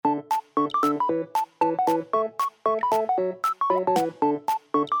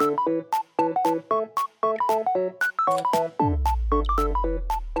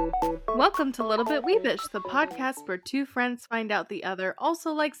Welcome to Little Bit Weebish, the podcast where two friends find out the other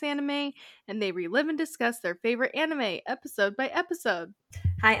also likes anime and they relive and discuss their favorite anime episode by episode.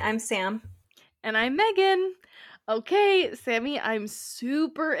 Hi, I'm Sam. And I'm Megan. Okay, Sammy, I'm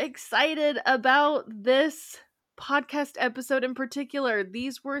super excited about this podcast episode in particular.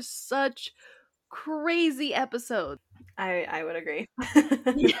 These were such crazy episodes. I would agree.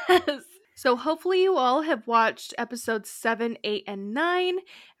 Yes. So hopefully you all have watched episodes 7, 8, and 9,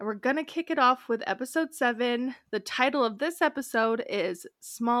 and we're going to kick it off with episode 7. The title of this episode is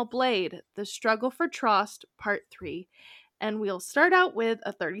Small Blade, The Struggle for Trust, Part 3, and we'll start out with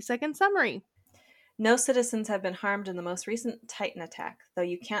a 30-second summary. No citizens have been harmed in the most recent Titan attack, though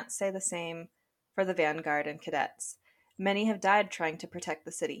you can't say the same for the Vanguard and cadets. Many have died trying to protect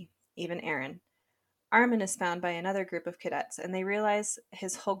the city, even Aaron. Armin is found by another group of cadets, and they realize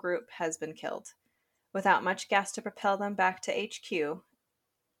his whole group has been killed. Without much gas to propel them back to HQ,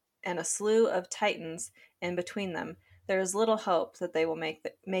 and a slew of Titans in between them, there is little hope that they will make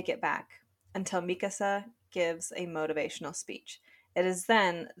it back, until Mikasa gives a motivational speech. It is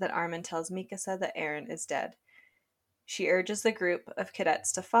then that Armin tells Mikasa that Eren is dead. She urges the group of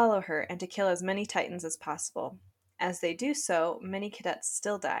cadets to follow her and to kill as many Titans as possible. As they do so, many cadets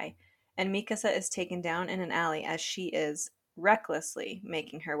still die, and Mikasa is taken down in an alley as she is recklessly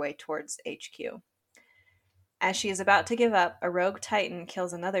making her way towards HQ. As she is about to give up, a rogue Titan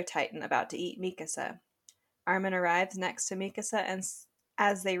kills another Titan about to eat Mikasa. Armin arrives next to Mikasa, and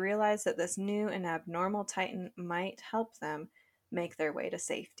as they realize that this new and abnormal Titan might help them make their way to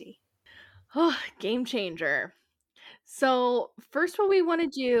safety. Oh, game changer. So first what we want to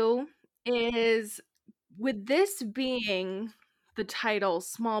do is, with this being the title,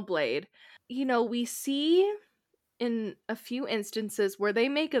 Small Blade, we see in a few instances where they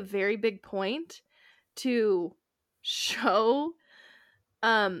make a very big point to show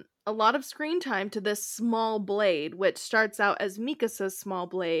a lot of screen time to this small blade, which starts out as Mikasa's small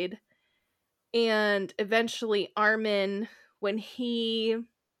blade, and eventually Armin, when he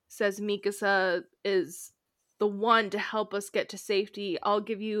says Mikasa is the one to help us get to safety, I'll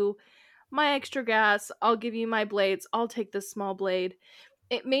give you my extra gas, I'll give you my blades, I'll take this small blade.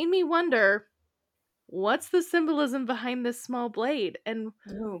 It made me wonder, what's the symbolism behind this small blade, and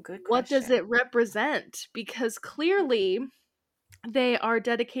Ooh, good what does question. it represent? Because clearly they are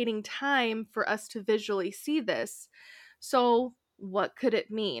dedicating time for us to visually see this. So what could it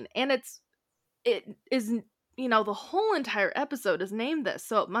mean? And it is, the whole entire episode is named this,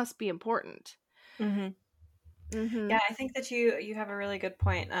 so it must be important. Yeah, I think that you have a really good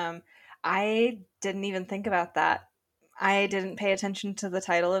point. I didn't even think about that. I didn't pay attention to the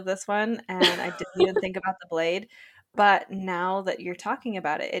title of this one, and I didn't even think about the blade. But now that you're talking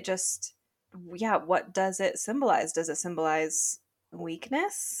about it, it just, yeah, what does it symbolize? Does it symbolize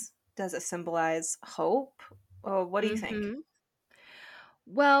weakness? Does it symbolize hope? Oh, what do you think?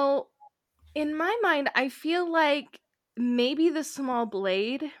 Well, in my mind, I feel like maybe the small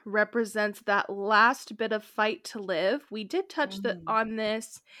blade represents that last bit of fight to live. We did touch Mm. on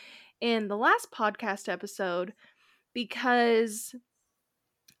this in the last podcast episode, because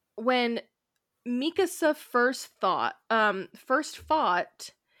when Mikasa first fought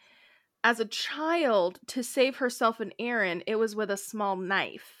as a child to save herself and Eren, it was with a small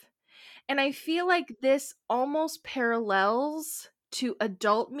knife. And I feel like this almost parallels to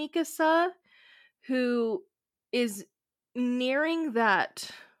adult Mikasa, who is nearing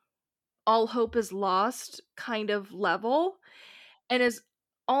that all hope is lost kind of level, and is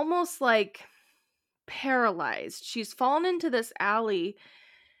almost like paralyzed. She's fallen into this alley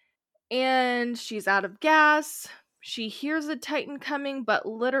and she's out of gas. She hears a Titan coming, but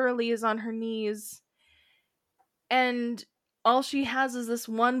literally is on her knees. And all she has is this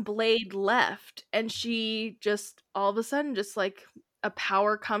one blade left. And she just, all of a sudden, just like a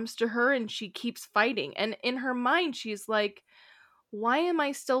power comes to her and she keeps fighting. And in her mind, she's like, why am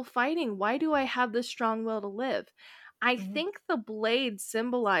I still fighting? Why do I have this strong will to live? I Mhm. think the blade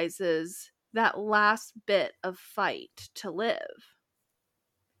symbolizes that last bit of fight to live.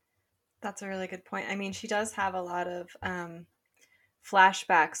 That's a really good point. I mean, she does have a lot of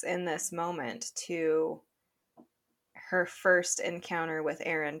flashbacks in this moment to her first encounter with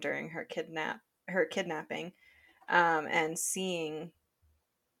Aaron during her kidnapping, and seeing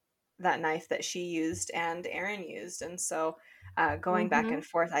that knife that she used and Aaron used, and so going back Mm-hmm. and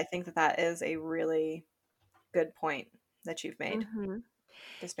forth, I think that that is a really good point that you've made, Mm-hmm.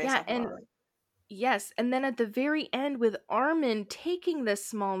 just based Yeah, off of and all of it. yes, and then at the very end with Armin taking this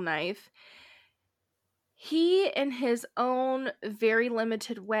small knife, he, in his own very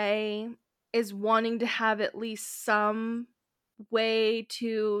limited way, is wanting to have at least some way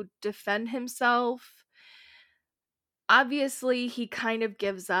to defend himself. Obviously, he kind of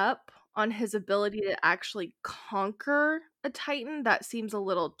gives up on his ability to actually conquer a Titan. That seems a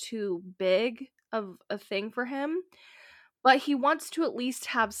little too big of a thing for him. But he wants to at least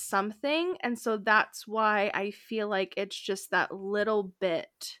have something, and so that's why I feel like it's just that little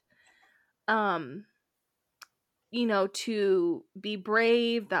bit, um, to be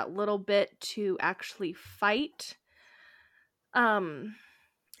brave, that little bit to actually fight. Um,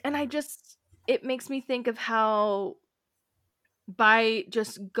 and it makes me think of how by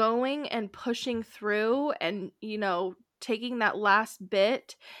just going and pushing through and, taking that last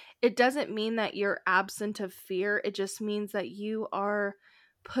bit, it doesn't mean that you're absent of fear. It just means that you are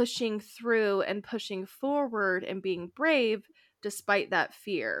pushing through and pushing forward and being brave despite that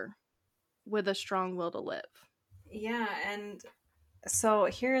fear with a strong will to live. Yeah, and so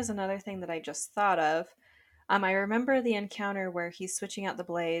here is another thing that I just thought of. I remember the encounter where he's switching out the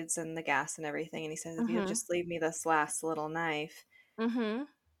blades and the gas and everything, and he says, "If you'll Mhm. just leave me this last little knife, Mhm.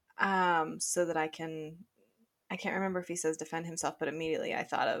 so that I can." I can't remember if he says defend himself, but immediately I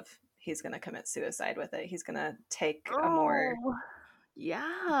thought of he's going to commit suicide with it. He's going to take a more Oh,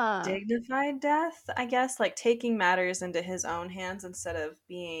 yeah. dignified death, I guess, like taking matters into his own hands instead of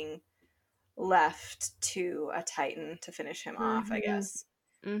being left to a Titan to finish him off, I Mhm. guess.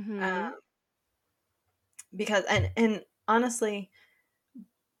 Mhm. Um, because and honestly,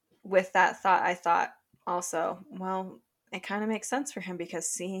 with that thought, I thought also, well, it kind of makes sense for him because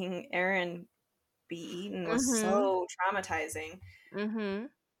seeing Aaron be eaten was Mhm. so traumatizing. Mhm.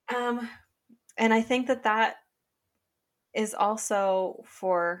 Um, and I think that that is also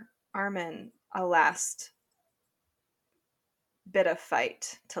for Armin a last bit of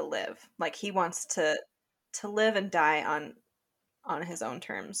fight to live. Like he wants to live and die on his own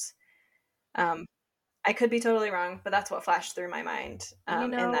terms. Um, I could be totally wrong, but that's what flashed through my mind You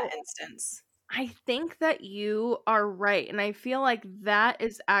in that know, instance. I think that you are right, and I feel like that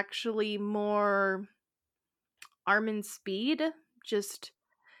is actually more Armin's speed, just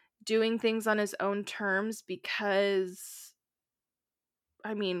doing things on his own terms because,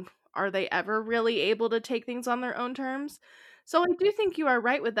 I mean, are they ever really able to take things on their own terms? So I do think you are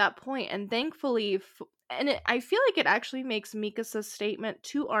right with that point, and thankfully, I feel like it actually makes Mikasa's statement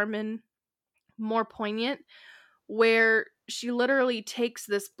to Armin more poignant, where she literally takes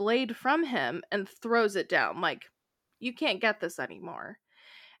this blade from him and throws it down, like, you can't get this anymore.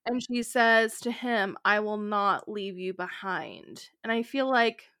 And she says to him, I will not leave you behind. And I feel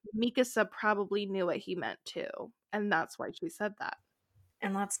like Mikasa probably knew what he meant too. And that's why she said that.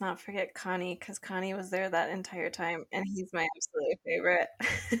 And let's not forget Connie, because Connie was there that entire time, and he's my absolute favorite.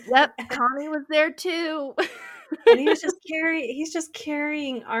 Yep, Connie was there too. And he's just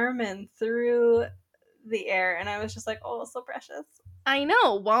carrying Armin through the air, and I was just like, oh, so precious. I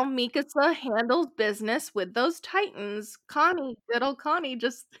know. While Mikasa handles business with those titans, good old Connie,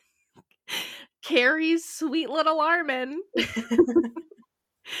 just carries sweet little Armin.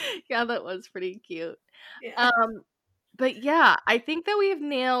 Yeah, that was pretty cute. Yeah. Um, but yeah, I think that we've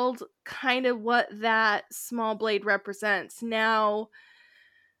nailed kind of what that small blade represents. Now,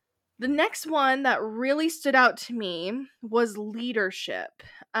 the next one that really stood out to me was leadership.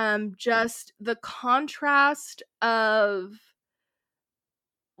 Just the contrast of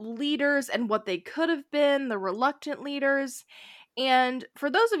leaders and what they could have been, the reluctant leaders. And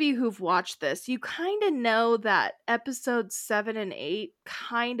for those of you who've watched this, you kind of know that episodes 7 and 8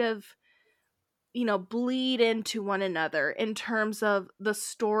 kind of, bleed into one another in terms of the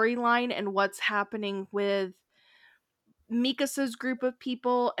storyline and what's happening with Mikasa's group of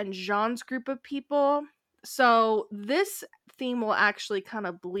people and Jean's group of people. So this theme will actually kind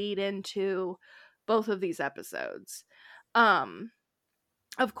of bleed into both of these episodes. Um,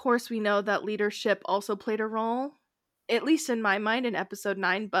 of course, we know that leadership also played a role, at least in my mind, in episode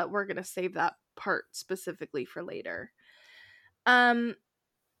 9, but we're going to save that part specifically for later. Um,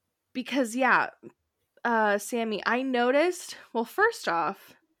 because, yeah, Sammy, I noticed, well, first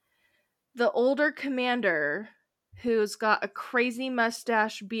off, the older commander who's got a crazy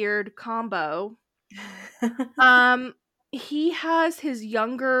mustache beard combo, um, he has his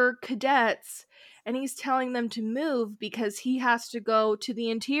younger cadets and he's telling them to move because he has to go to the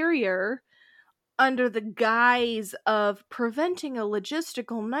interior under the guise of preventing a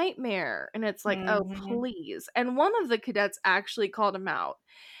logistical nightmare. And it's like, oh, Hmm. please. And one of the cadets actually called him out.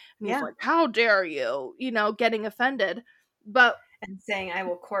 And he's Yeah. like, how dare you? Getting offended. But and saying, "I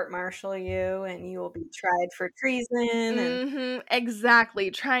will court-martial you, and you will be tried for treason," and Mhm,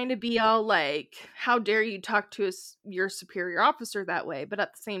 exactly, trying to be all like, "How dare you talk to your superior officer that way?" But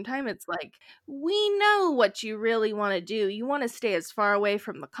at the same time, it's like, "We know what you really wanna do, you wanna stay as far away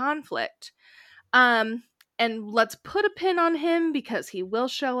from the conflict." Um, and let's put a pin on him because he will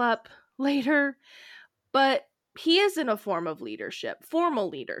show up later, but he is in a form of leadership, formal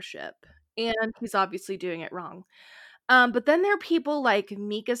leadership, and he's obviously doing it wrong. But then there are people like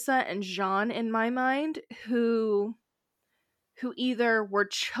Mikasa and Jean in my mind who either were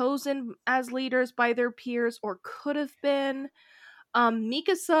chosen as leaders by their peers or could have been.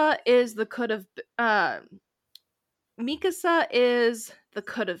 Mikasa is the Mikasa is the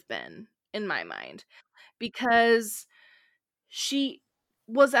could have been in my mind because she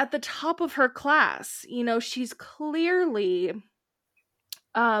was at the top of her class. You know, she's clearly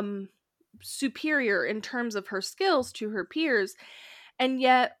um superior in terms of her skills to her peers, and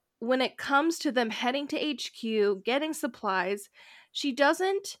yet when it comes to them heading to HQ, getting supplies, she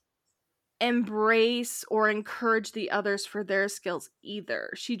doesn't embrace or encourage the others for their skills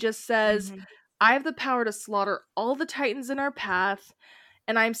either. She just says, Mhm. I have the power to slaughter all the titans in our path,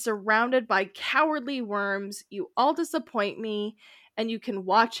 and I'm surrounded by cowardly worms. You all disappoint me, and you can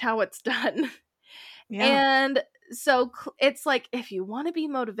watch how it's done. Yeah. And so it's like, if you want to be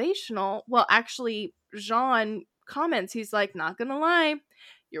motivational, well, actually, Jean comments, he's like, not gonna lie,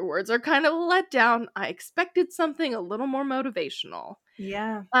 your words are kind of a letdown. I expected something a little more motivational.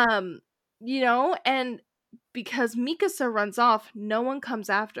 Yeah. Um, and because Mikasa runs off, no one comes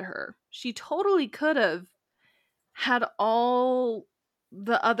after her. She totally could have had all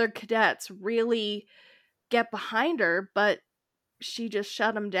the other cadets really get behind her, but she just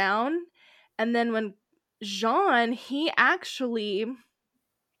shut them down. And then when Jean, he actually,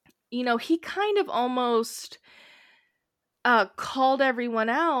 he kind of almost called everyone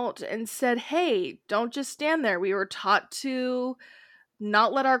out and said, "Hey, don't just stand there. We were taught to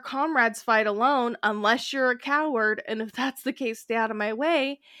not let our comrades fight alone unless you're a coward, and if that's the case, stay out of my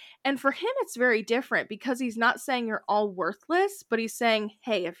way." And for him, it's very different because he's not saying you're all worthless, but he's saying,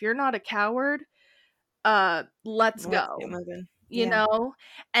 "Hey, if you're not a coward, let's Let's get go." moving. You Yeah. know?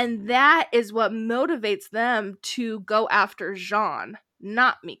 And that is what motivates them to go after Jean,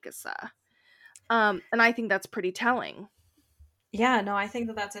 not Mikasa. And I think that's pretty telling. Yeah, no, I think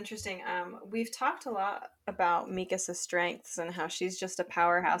that that's interesting. We've talked a lot about Mikasa's strengths and how she's just a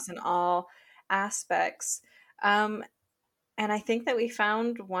powerhouse in all aspects. Um, and I think that we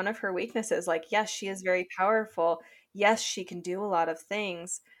found one of her weaknesses. Like, yes, she is very powerful. Yes, she can do a lot of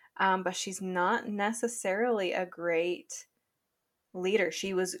things, but she's not necessarily a great leader.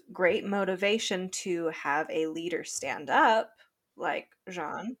 She was great motivation to have a leader stand up, like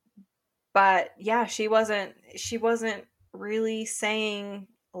Jean. But yeah, she wasn't really saying,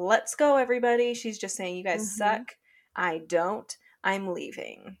 "Let's go everybody." She's just saying, "You guys Mhm. suck. I don't. I'm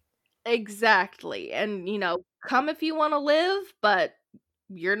leaving." Exactly. And, come if you want to live, but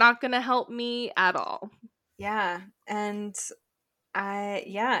you're not going to help me at all. Yeah, and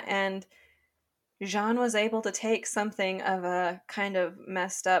and Jean was able to take something of a kind of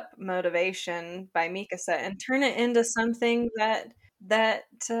messed up motivation by Mikasa and turn it into something that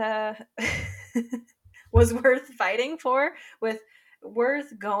was worth fighting for, with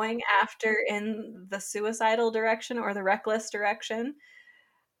worth going after in the suicidal direction or the reckless direction.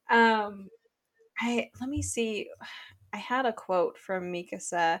 Um, I let me see. I had a quote from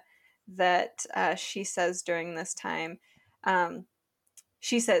Mikasa that she says during this time. Um,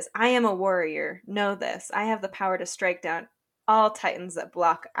 she says, "I am a warrior. Know this. I have the power to strike down all titans that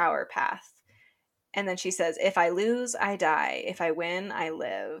block our path." And then she says, "If I lose, I die. If I win, I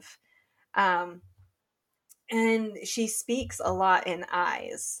live." Um, and she speaks a lot in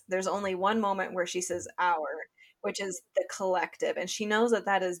I's. There's only one moment where she says "our," which is the collective, and she knows that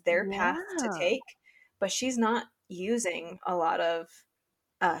that is their path to Yeah. take, but she's not using a lot of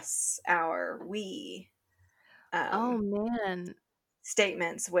us, our, we Oh, um, man.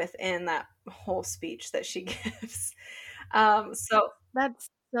 statements within that whole speech that she gives. So That's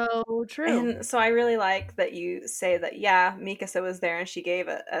so true. and so I really like that you say that. Yeah, Mikasa was there and she gave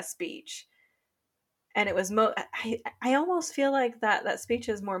a speech, and it was I almost feel like that speech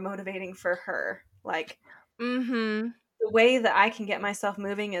is more motivating for her. Like, Mhm. the way that I can get myself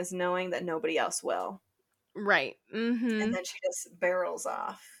moving is knowing that nobody else will, Right. and Mhm. then she just barrels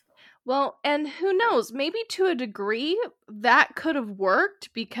off. Well, and who knows? Maybe to a degree that could have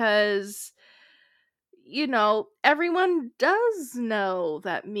worked because everyone does know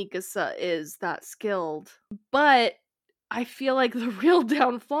that Mikasa is that skilled. But I feel like the real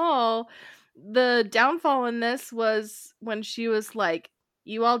downfall The downfall in this was when she was like,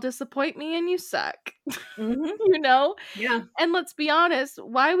 "You all disappoint me and you suck." Mm-hmm. You know? Yeah. And let's be honest,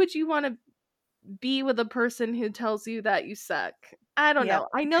 why would you wanna be with a person who tells you that you suck? I don't Yep. know.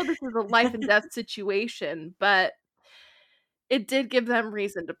 I know this is a life and death situation, but it did give them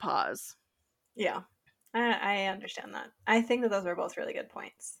reason to pause. Yeah. I understand that. I think that those were both really good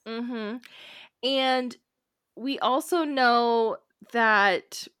points. Mhm. And we also know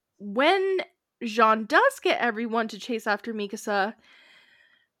that when Jean does get everyone to chase after Mikasa,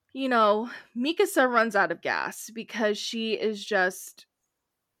 Mikasa runs out of gas because she is just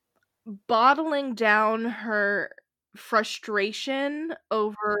bottling down her frustration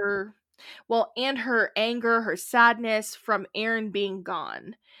over, well, and her anger, her sadness from Aaron being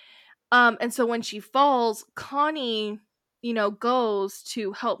gone. And so when she falls, Connie, goes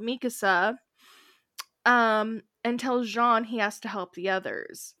to help Mikasa, and tells Jean he has to help the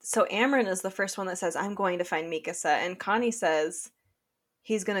others. So Amryn is the first one that says, I'm going to find Mikasa, and Connie says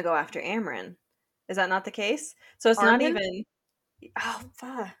he's going to go after Amryn. Is that not the case? So it's not Armin? even. Oh,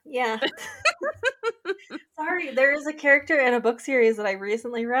 fuck. Yeah. Sorry, there is a character in a book series that I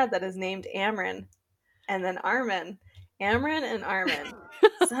recently read that is named Amryn, and then Armin. Amryn and Armin.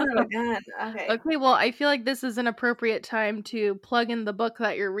 Son of a gun. Okay. Okay, well, I feel like this is an appropriate time to plug in the book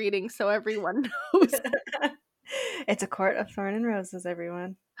that you're reading so everyone knows. It's A Court of Thorn and Roses,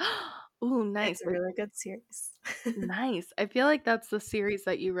 everyone. Ooh, nice. It's a really good series. Nice. I feel like that's the series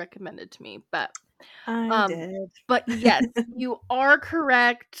that you recommended to me, but I um did. but yes, you are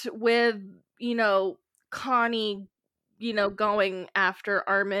correct with, Connie, going after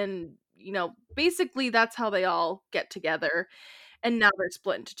Armin, basically that's how they all get together and now they're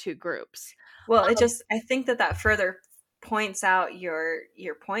split into two groups. Well, I think that further points out your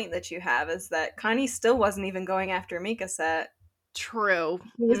point that you have is that Connie still wasn't even going after Mikasa. True.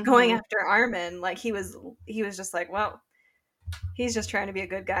 He was going Mhm. after Armin. Like he was just like, well, he's just trying to be a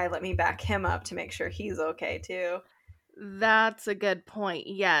good guy. Let me back him up to make sure he's okay too. That's a good point.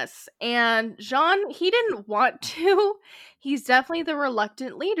 Yes. And Jean, he didn't want to. He's definitely the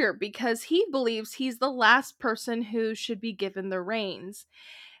reluctant leader because he believes he's the last person who should be given the reins.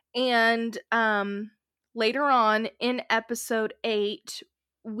 And later on in episode 8,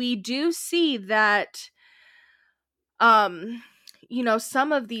 we do see that um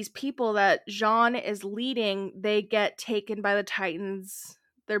some of these people that Jean is leading, they get taken by the Titans.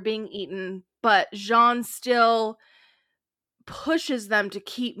 They're being eaten, but Jean still pushes them to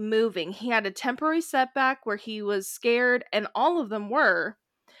keep moving. He had a temporary setback where he was scared, and all of them were,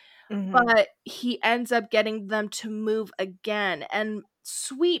 Hmm. but he ends up getting them to move again. And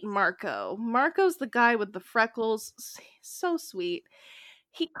sweet Marco's the guy with the freckles, so sweet.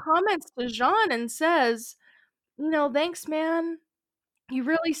 He comments to Jean and says, thanks, man. You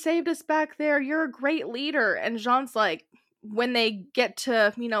really saved us back there. You're a great leader. And Jean's like, when they get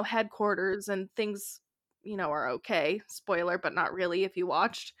to, headquarters and things, are okay. Spoiler, but not really if you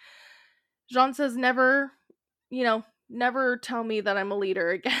watched. Jean says, never tell me that I'm a leader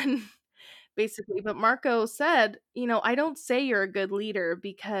again, basically. But Marco said, I don't say you're a good leader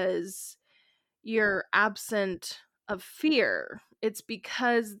because you're absent of fear. It's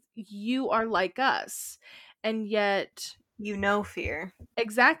because you are like us. And yet, You know fear.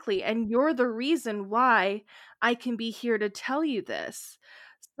 exactly. And you're the reason why I can be here to tell you this.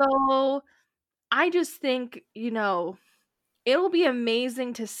 So I just think, it'll be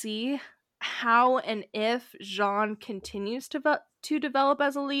amazing to see how and if Jean continues to develop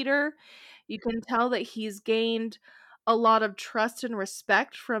as a leader. You can tell that he's gained a lot of trust and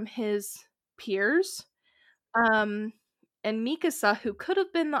respect from his peers. Um, and Mikasa, who could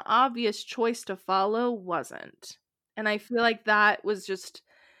have been the obvious choice to follow, wasn't. And I feel like that was just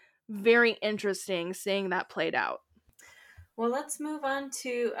very interesting seeing that played out. Well, let's move on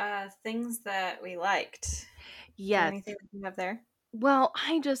to things that we liked. Do you have Yes. anything that you have there? Well,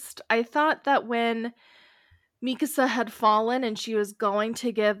 I thought that when Mikasa had fallen and she was going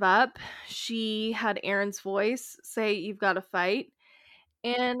to give up, she had Aaron's voice say, "You've got to fight."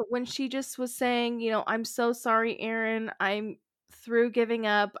 And when she just was saying, "I'm so sorry, Aaron. I'm through giving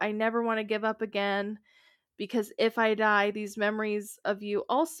up. I never want to give up again because if I die, these memories of you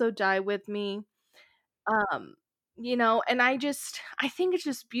also die with me." Um, and I think it's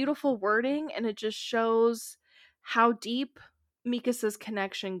just beautiful wording and it just shows how deep Mikasa's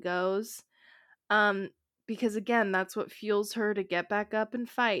connection goes. Um, because again, that's what fuels her to get back up and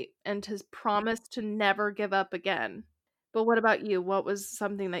fight and to promise to never give up again. But what about you? What was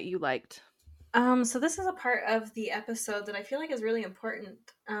something that you liked? So this is a part of the episode that I feel like is really important,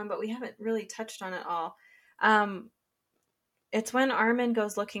 but we haven't really touched on it all. Um, It's when Armin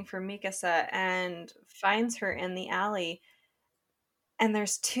goes looking for Mikasa and finds her in the alley, and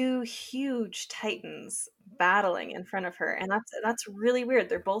there's two huge titans battling in front of her, and that's really weird.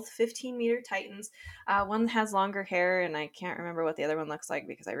 They're both 15-meter titans. One has longer hair, and I can't remember what the other one looks like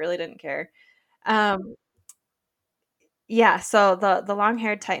because I really didn't care. Um, yeah, so the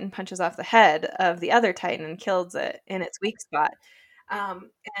long-haired titan punches off the head of the other titan and kills it in its weak spot.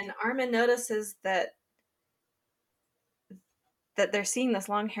 Um, and Armin notices that they're seeing this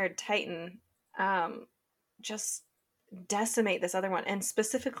long-haired titan um, just decimate this other one, and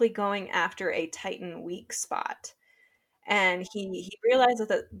specifically going after a titan weak spot. And he realizes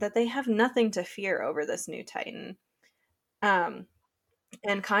that they have nothing to fear over this new titan. Um,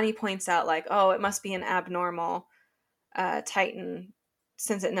 and Connie points out, like, oh, it must be an abnormal titan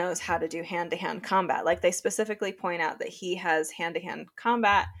since it knows how to do hand-to-hand combat. Like, they specifically point out that he has hand-to-hand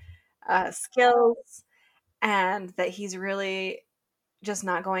combat skills, and that he's really just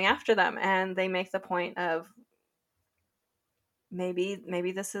not going after them. And they make the point of,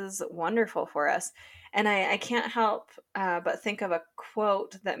 maybe this is wonderful for us. And I can't help but think of a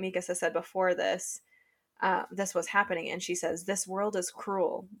quote that Mikasa said before this was happening, and she says, "This world is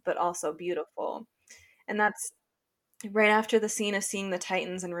cruel but also beautiful." And that's right after the scene of seeing the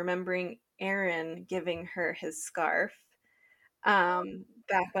titans and remembering Aaron giving her his scarf,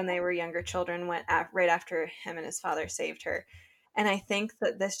 back when they were younger children, right after him and his father saved her. And I think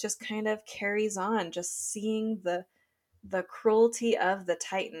that this just kind of carries on, just seeing the cruelty of the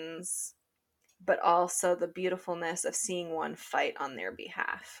titans, but also the beautifulness of seeing one fight on their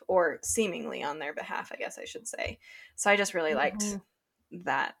behalf, or seemingly on their behalf, I guess I should say. So I just really liked Mhm.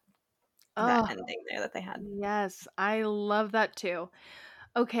 that Oh, ending there that they had. yes, I love that too.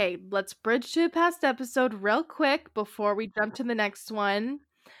 Okay, let's bridge to a past episode real quick before we jump to the next one.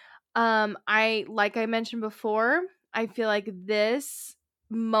 I mentioned before, I feel like this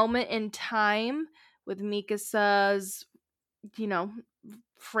moment in time with Mikasa's, you know,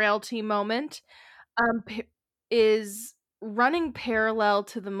 frailty moment, is running parallel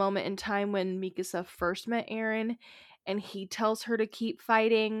to the moment in time when Mikasa first met Eren and he tells her to keep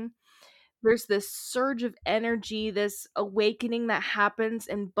fighting. There's this surge of energy, this awakening that happens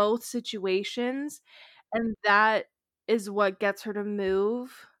in both situations, and that is what gets her to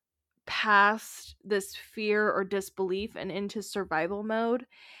move past this fear or disbelief and into survival mode.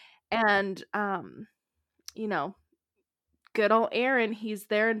 And you know, good old Aaron, he's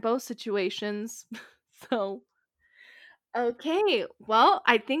there in both situations. So, okay, well,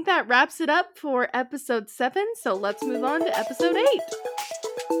 I think that wraps it up for episode 7, so let's move on to episode 8.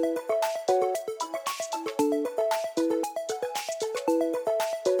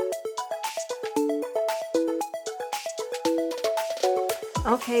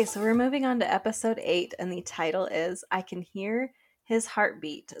 Okay, so we're moving on to episode 8, and the title is I Can Hear His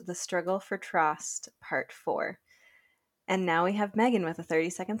Heartbeat, The Struggle for Trust, Part 4. And now we have Megan with a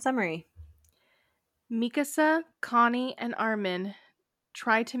 30-second summary. Mikasa, Connie, and Armin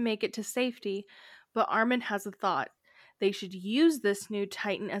try to make it to safety, but Armin has a thought. They should use this new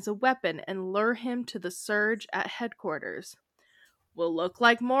Titan as a weapon and lure him to the surge at headquarters. We'll look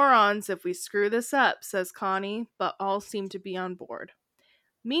like morons if we screw this up, says Connie, but all seem to be on board.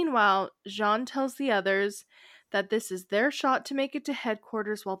 Meanwhile, Jean tells the others that this is their shot to make it to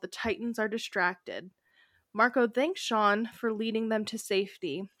headquarters while the Titans are distracted. Marco thanks Jean for leading them to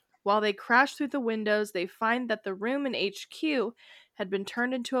safety. While they crash through the windows, they find that the room in HQ had been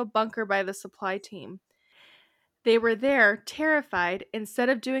turned into a bunker by the supply team. They were there, terrified, instead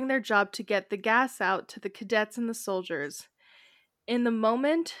of doing their job to get the gas out to the cadets and the soldiers. In the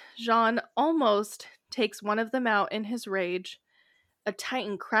moment, Jean almost takes one of them out in his rage. A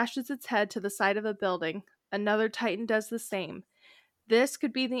Titan crashes its head to the side of a building. Another Titan does the same. This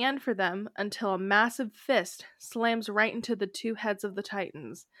could be the end for them until a massive fist slams right into the two heads of the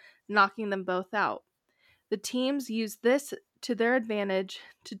Titans, knocking them both out. The teams use this to their advantage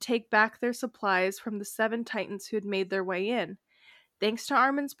to take back their supplies from the 7 Titans who had made their way in. Thanks to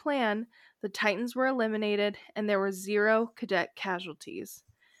Armin's plan, the Titans were eliminated and there were 0 cadet casualties.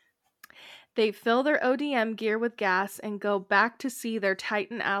 They fill their ODM gear with gas and go back to see their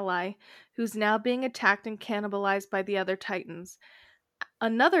Titan ally, who's now being attacked and cannibalized by the other Titans.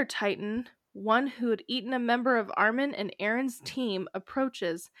 Another Titan, one who had eaten a member of Armin and Aaron's team,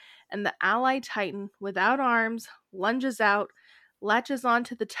 approaches, and the ally Titan, without arms, lunges out, latches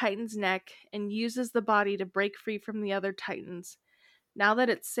onto the Titan's neck, and uses the body to break free from the other Titans. Now that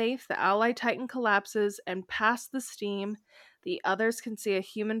it's safe, the ally Titan collapses, and past the steam, the others can see a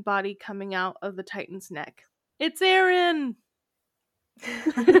human body coming out of the Titan's neck. It's Aaron!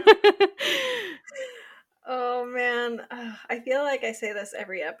 Oh man, I like I say this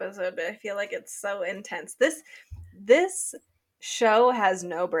every episode, but I feel like it's so intense. This show has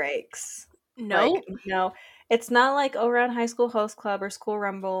no breaks. Like, Nope. no, it's not like over on High School Host Club or School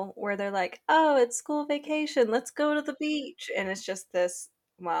Rumble where they're like, oh, it's school vacation, let's go to the beach. And it's just this,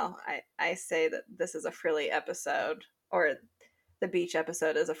 well, I say that this is a frilly episode, or the beach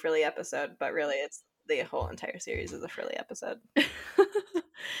episode is a frilly episode, but really it's the whole entire series is a frilly episode.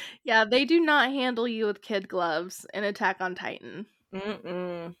 Yeah, they do not handle you with kid gloves in Attack on Titan.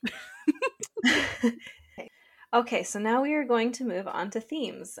 Mm-mm. Okay, so now we are going to move on to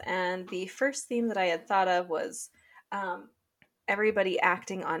themes. And the first theme that I had thought of was um, everybody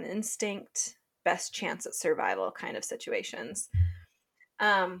acting on instinct, best chance at survival kind of situations.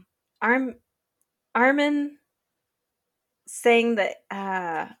 Um, Arm Armin saying that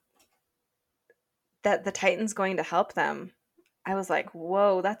the Titan's going to help them. I was like,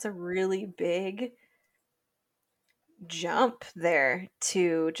 whoa, that's a really big jump there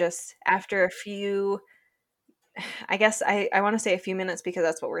to just after a few, I guess I want to say a few minutes because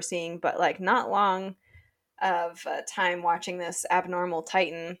that's what we're seeing, but like not long of time watching this abnormal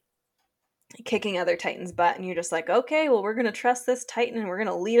Titan kicking other Titans' butt, and you're just like, okay, well, we're going to trust this Titan and we're going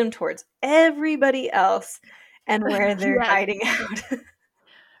to lead him towards everybody else and where they're Yes. hiding out.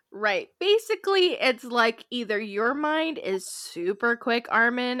 Right. Basically, it's like either your mind is super quick,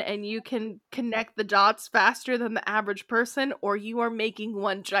 Armin, and you can connect the dots faster than the average person, or you are making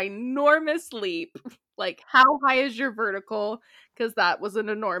one ginormous leap. Like, how high is your vertical? Because that was an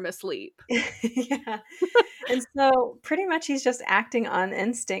enormous leap. Yeah. And so pretty much he's just acting on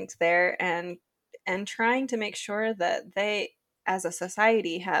instinct there and trying to make sure that they as a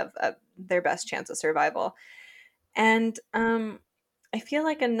society have their best chance of survival. And I feel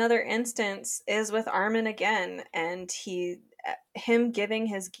like another instance is with Armin again, and him giving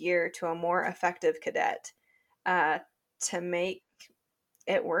his gear to a more effective cadet uh, to make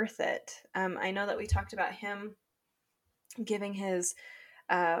it worth it. I know that we talked about him giving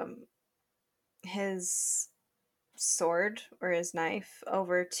um, his sword or his knife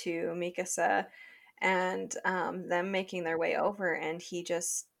over to Mikasa, and them making their way over, and he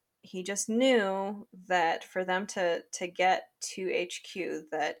just knew that for them to get to HQ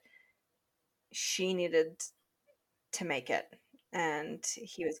that she needed to make it, and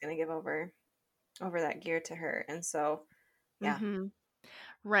he was going to give over that gear to her. And so yeah. Mm-hmm.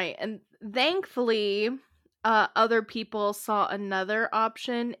 Right. And thankfully, other people saw another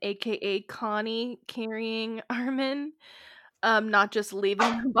option, aka Connie carrying Armin, not just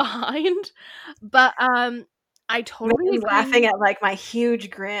leaving him behind. But I totally Megan's laughing agree. at like my huge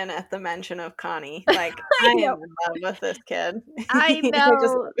grin at the mention of Connie. Like I I am know. in love with this kid. I I just know.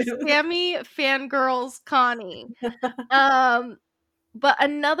 love him. Sammy fangirls Connie. Um but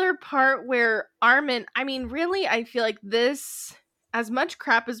another part where Armin, I mean, really, I feel like this, as much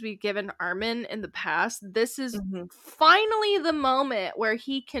crap as we've given Armin in the past, this is Mhm. finally the moment where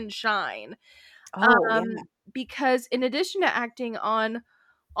he can shine. Oh yeah. Because in addition to acting on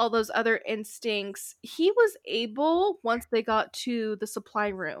all those other instincts, he was able, once they got to the supply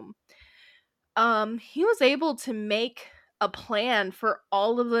room, he was able to make a plan for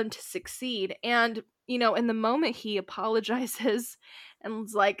all of them to succeed. And, in the moment he apologizes and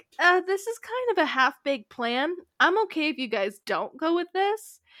was like, this is kind of a half-baked plan. I'm okay if you guys don't go with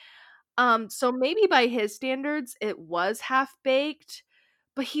this. So maybe by his standards it was half-baked,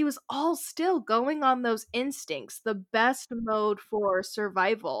 but he was all still going on those instincts, the best mode for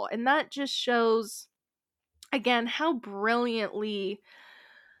survival. And that just shows again how brilliantly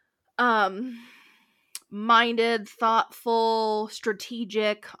um minded, thoughtful,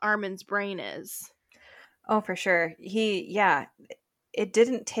 strategic Armin's brain is. Oh, for sure. Yeah, it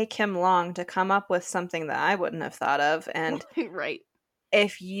didn't take him long to come up with something that I wouldn't have thought of. And Right.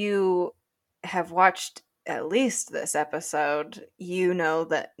 if you have watched at least this episode, you know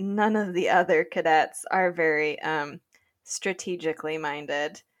that none of the other cadets are very strategically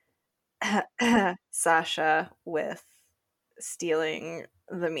minded. Sasha with stealing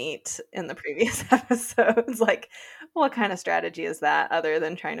the meat in the previous episodes. Like, what kind of strategy is that other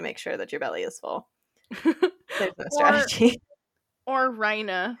than trying to make sure that your belly is full? There's no or strategy. or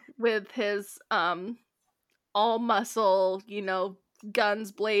Rhina with his all muscle,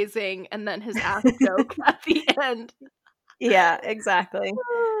 guns blazing, and then his ass joke at the end. Yeah, exactly.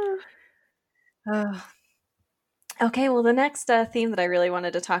 Ugh. Okay, well, the next theme that I really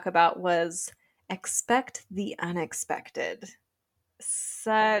wanted to talk about was expect the unexpected.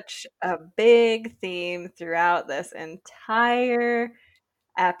 Such a big theme throughout this entire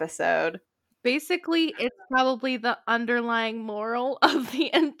episode. Basically, it's probably the underlying moral of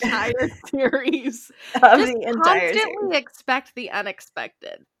the entire series. of Just the entire series. constantly expect the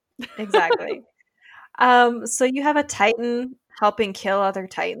unexpected. Exactly. So you have a Titan helping kill other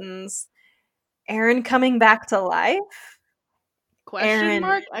Titans. Aaron coming back to life. Question Aaron,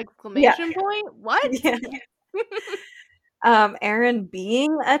 mark? yeah, Exclamation point? What? yeah. Aaron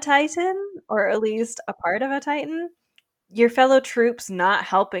being a Titan, or at least a part of a Titan. Your fellow troops not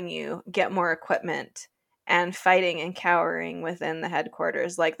helping you get more equipment and fighting and cowering within the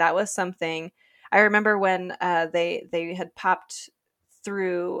headquarters. Like that was something I remember when they had popped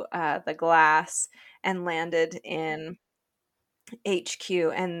through the glass and landed in HQ,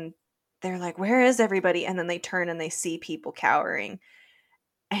 and they're like, "Where is everybody?" And then they turn and they see people cowering,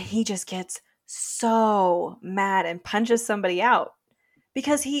 and he just gets so mad and punches somebody out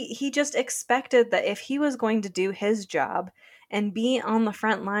because he just expected that if he was going to do his job and be on the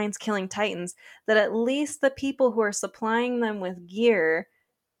front lines killing titans, that at least the people who are supplying them with gear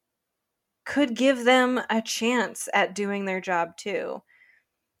could give them a chance at doing their job too.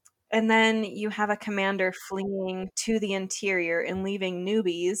 And then you have a commander fleeing to the interior and leaving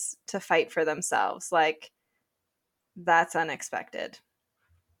newbies to fight for themselves. Like, that's unexpected.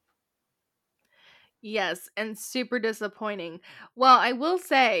 Yes, and super disappointing. Well, I will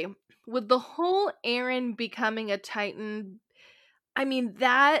say, with the whole Aaron becoming a Titan, I mean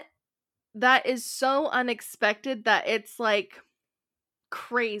that is so unexpected that it's like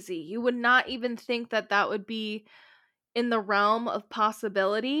crazy. You would not even think that that would be in the realm of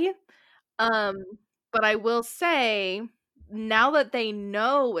possibility. Um, but I will say, now that they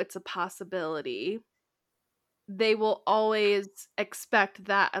know it's a possibility, they will always expect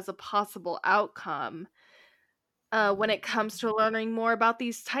that as a possible outcome when it comes to learning more about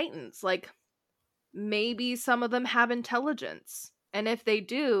these titans. Like, maybe some of them have intelligence. And if they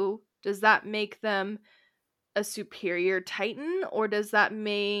do, does that make them a superior titan, or does that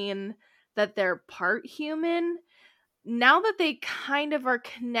mean that they're part human? Now that they kind of are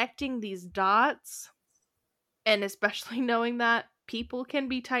connecting these dots, and especially knowing that people can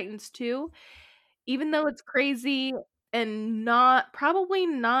be titans too, even though it's crazy and not probably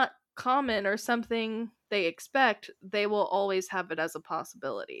not common or something they expect, they will always have it as a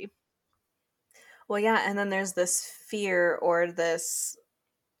possibility. Well, yeah, and then there's this fear or this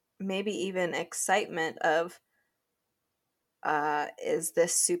maybe even excitement of is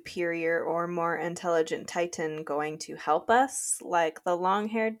this superior or more intelligent Titan going to help us, like the long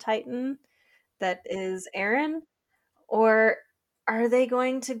haired Titan that is Aaron? Or are they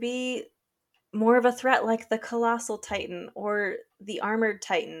going to be more of a threat like the Colossal Titan or the Armored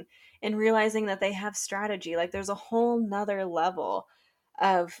Titan, and realizing that they have strategy? Like there's a whole nother level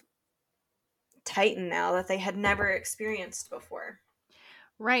of Titan now that they had never experienced before.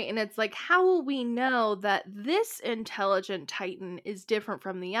 Right, and it's like, how will we know that this intelligent titan is different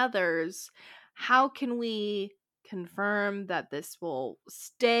from the others? How can we confirm that this will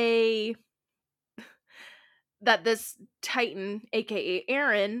stay, that this titan, aka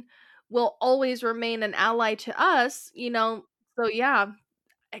Aaron, will always remain an ally to us, you know? So yeah,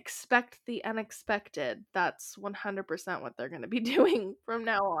 expect the unexpected. That's 100% what they're going to be doing from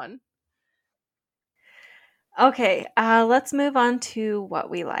now on. Okay, let's move on to what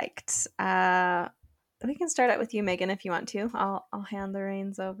we liked. We can start out with you, Megan, if you want to. I'll hand the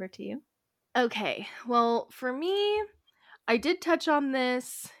reins over to you. Okay, well, for me, I did touch on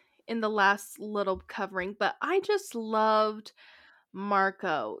this in the last little covering, but I just loved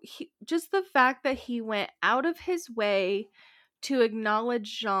Marco. Just the fact that he went out of his way to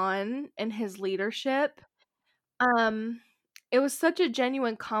acknowledge Jean and his leadership. Um it was such a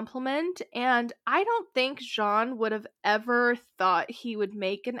genuine compliment, and I don't think Jean would have ever thought he would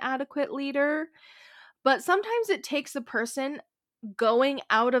make an adequate leader, but sometimes it takes a person going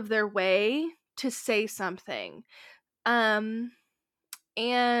out of their way to say something. Um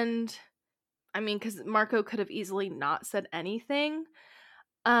and I mean, because Marco could have easily not said anything.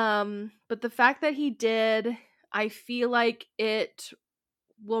 But the fact that he did, I feel like it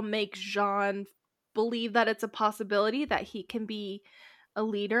will make Jean believe that it's a possibility that he can be a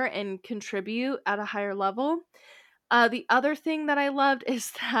leader and contribute at a higher level. The other thing that I loved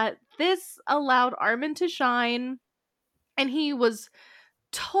is that this allowed Armin to shine, and he was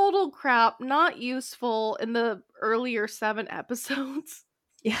total crap, not useful in the earlier 7 episodes.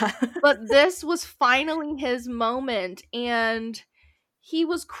 Yeah. But this was finally his moment, and he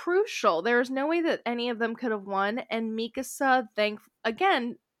was crucial. There was no way that any of them could have won. And Mikasa,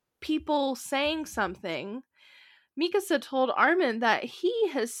 again, people saying something. Mikasa told Armin that he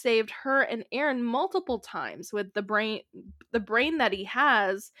has saved her and Aaron multiple times with the brain that he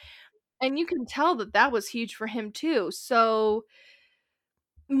has. And you can tell that that was huge for him too. So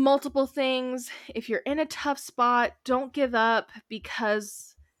multiple things. If you're in a tough spot, don't give up,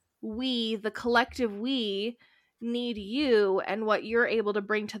 because we, the collective we, need you and what you're able to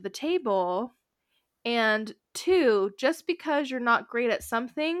bring to the table. And two, just because you're not great at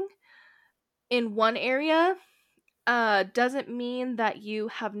something in one area doesn't mean that you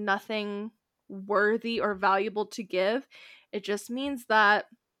have nothing worthy or valuable to give. It just means that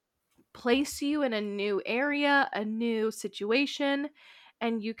place you in a new area, a new situation,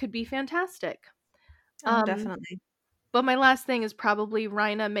 and you could be fantastic. Oh, Um, definitely. but my last thing is probably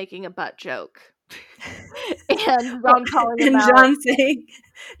Rhina making a butt joke. And Well, Ron calling him and out.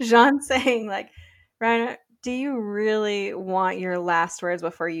 Jean saying, like, Ryan, do you really want your last words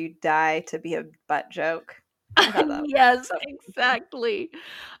before you die to be a butt joke? I thought that was Yes, so funny. exactly.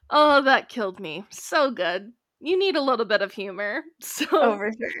 Oh, that killed me. So good. You need a little bit of humor. Oh, So,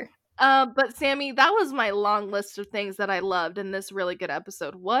 for sure. but Sammy, that was my long list of things that I loved in this really good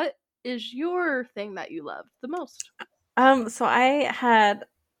episode. What is your thing that you loved the most? So I had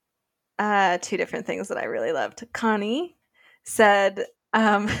two different things that I really loved. Connie said,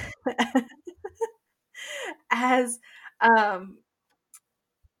 um, as um,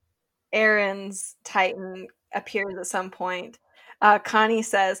 Aaron's Titan appears at some point, Connie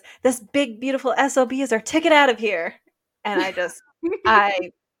says, "This big, beautiful SOB is our ticket out of here." And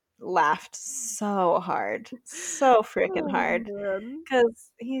I laughed so hard, so freaking Oh hard, man.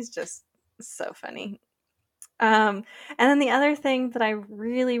 because he's just so funny. Um, and then the other thing that I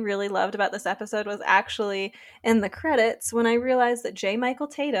really, really loved about this episode was actually in the credits when I realized that J. Michael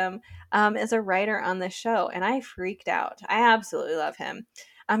Tatum is a writer on this show, and I freaked out. I absolutely love him.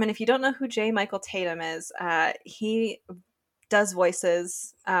 And if you don't know who J. Michael Tatum is, he does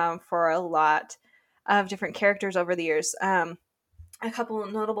voices for a lot of different characters over the years. A couple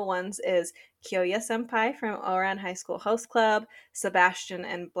of notable ones is Kyoya Senpai from Ouran High School Host Club, Sebastian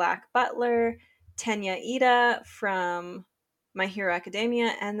and Black Butler, Tenya Ida from My Hero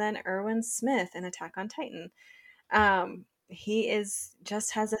Academia, and then Erwin Smith in Attack on Titan. He is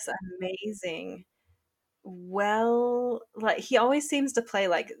just has this amazing, like he always seems to play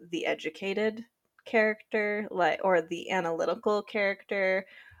like the educated character, like or the analytical character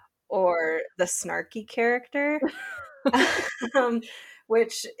or the snarky character. um,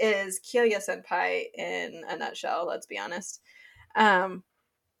 which is Kyoya Senpai in a nutshell, let's be honest. Um,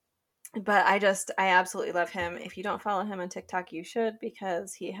 but I absolutely love him. If you don't follow him on TikTok, you should,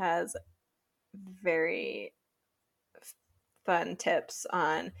 because he has very fun tips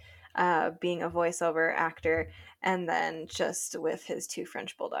on being a voiceover actor. And then just with his two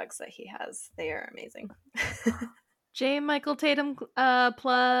French bulldogs that he has, they are amazing. J. Michael Tatum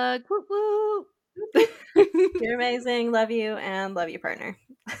plug. Whoop whoop. You're amazing. Love you and love you, partner.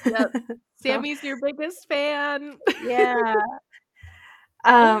 Yep. So, Sammy's your biggest fan. yeah.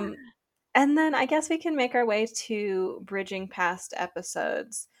 Um, And then I guess we can make our way to bridging past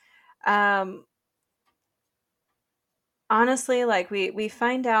episodes. Um, Honestly, like we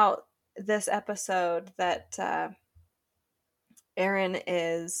find out this episode that Aaron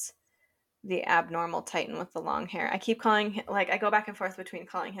is the abnormal Titan with the long hair. I keep calling him, like I go back and forth between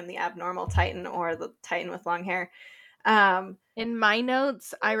calling him the abnormal Titan or the Titan with long hair. Um, In my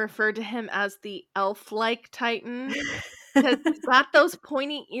notes, I refer to him as the elf-like Titan because he's got those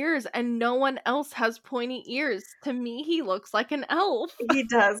pointy ears and no one else has pointy ears. To me, he looks like an elf. he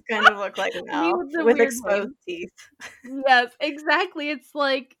does kind of look like an Me elf with the with weird exposed name. teeth. Yes, exactly. It's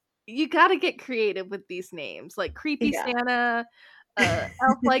like you got to get creative with these names, like Creepy Yeah. Santa,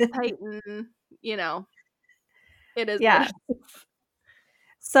 Elf-like Titan. You know, it is what Yeah. it is.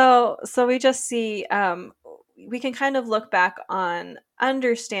 So we just see we can kind of look back on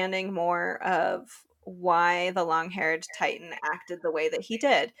understanding more of why the long-haired Titan acted the way that he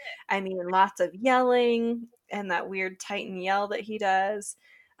did. I mean, lots of yelling and that weird Titan yell that he does,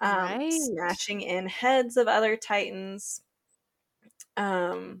 Right. smashing in heads of other Titans,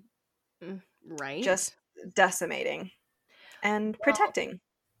 um, just Right. decimating and Well, protecting.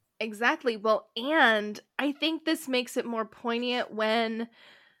 exactly. Well, and I think this makes it more poignant when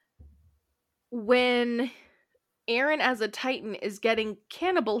Aaron as a Titan is getting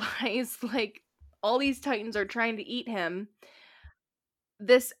cannibalized, like all these Titans are trying to eat him.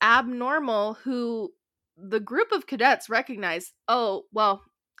 This abnormal who the group of cadets recognize, oh, well,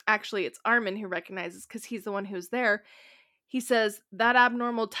 actually it's Armin who recognizes because he's the one who's there. He says that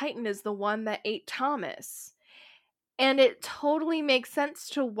abnormal Titan is the one that ate Thomas. And it totally makes sense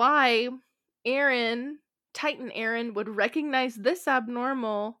to why Aaron, Titan Aaron, would recognize this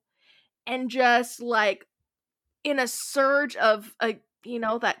abnormal and just like in a surge of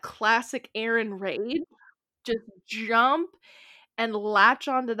that classic Aaron rage, just jump and latch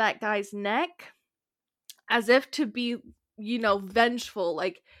onto that guy's neck as if to be, vengeful.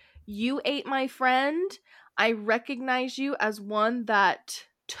 Like, you ate my friend. I recognize you as one that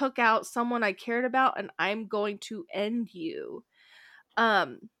took out someone I cared about, and I'm going to end you.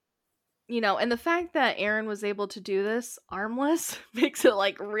 Um, and the fact that Aaron was able to do this armless makes it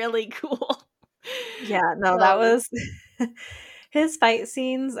like really cool. Yeah, no, that So, was his fight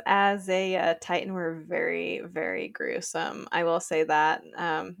scenes as a Titan were very, very gruesome. I will say that.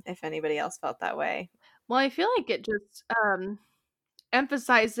 If anybody else felt that way. well, I feel like it just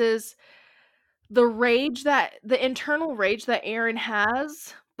emphasizes the internal rage that Aaron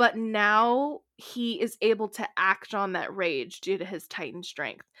has, but now he is able to act on that rage due to his Titan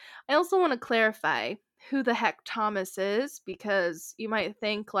strength. I also want to clarify who the heck Thomas is, because you might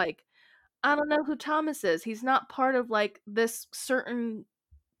think like, I don't know who Thomas is. He's not part of like this certain,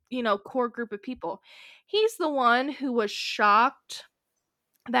 core group of people. He's the one who was shocked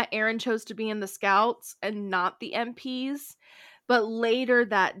that Aaron chose to be in the scouts and not the MPs, but later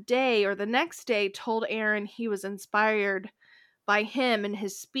that day or the next day told Aaron he was inspired by him and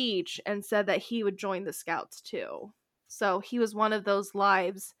his speech and said that he would join the scouts too. So he was one of those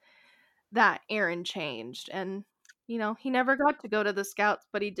lives that Aaron changed. And, he never got to go to the scouts,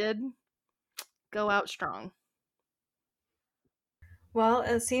 but he did go out strong. Well,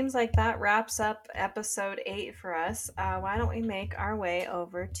 it seems like that wraps up episode 8 for us. Why don't we make our way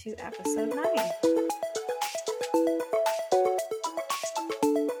over to episode 9?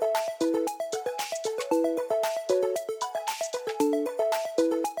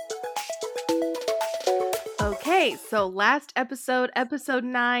 Okay, so last episode, episode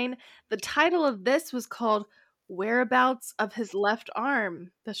 9, the title of this was called Whereabouts of His Left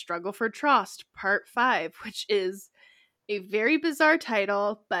Arm, The Struggle for Trust, Part 5, which is a very bizarre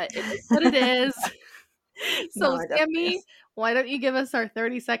title, but it is what it is. No, So, it definitely Sammy, is. why don't you give us our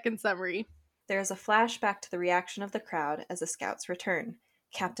 30-second summary? There is a flashback to the reaction of the crowd as the scouts return.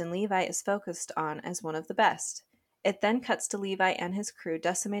 Captain Levi is focused on as one of the best. It then cuts to Levi and his crew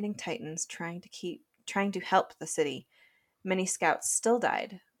decimating Titans trying to help the city. Many scouts still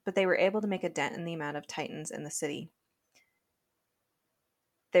died, but they were able to make a dent in the amount of Titans in the city.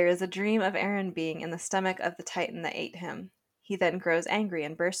 There is a dream of Aaron being in the stomach of the Titan that ate him. He then grows angry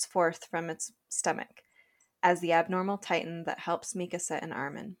and bursts forth from its stomach as the abnormal Titan that helps Mikasa and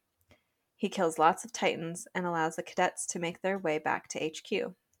Armin. He kills lots of Titans and allows the cadets to make their way back to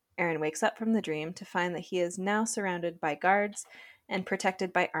HQ. Aaron wakes up from the dream to find that he is now surrounded by guards and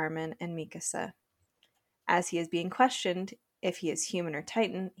protected by Armin and Mikasa. As he is being questioned if he is human or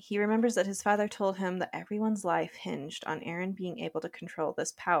Titan, he remembers that his father told him that everyone's life hinged on Aaron being able to control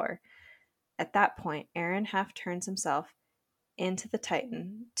this power. At that point, Aaron half turns himself into the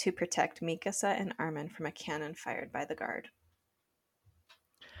Titan to protect Mikasa and Armin from a cannon fired by the guard.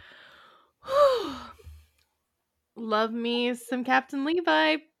 Love me some Captain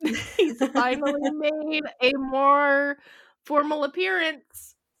Levi. He's finally made a more formal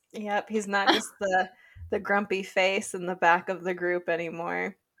appearance. Yep, he's not just the grumpy face in the back of the group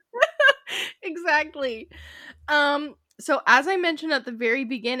anymore. Exactly. So as I mentioned at the very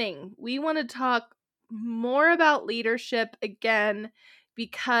beginning, we want to talk more about leadership again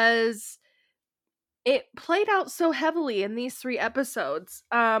because it played out so heavily in these 3 episodes.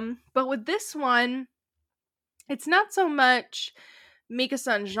 But with this one, it's not so much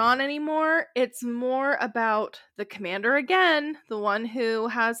Mikasa and Jean anymore. It's more about the commander again, the one who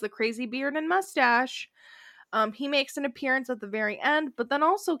has the crazy beard and mustache. He makes an appearance at the very end, but then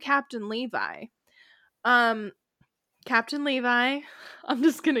also Captain Levi. Um, Captain Levi, I'm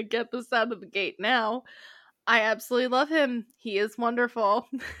just gonna get this out of the gate now. I absolutely love him. He is wonderful.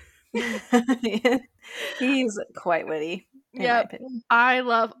 He's quite witty, in my Yep. opinion. I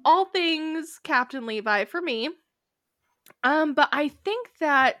love all things Captain Levi for me. But I think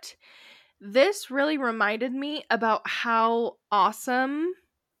that this really reminded me about how awesome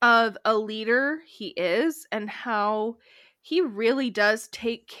of a leader he is and how he really does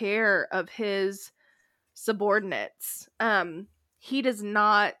take care of his subordinates. He does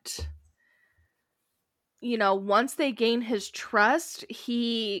not, once they gain his trust,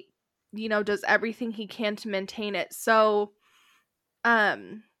 he, does everything he can to maintain it. So,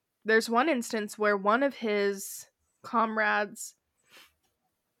 there's one instance where one of his comrades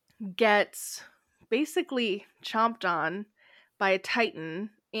gets basically chomped on by a Titan,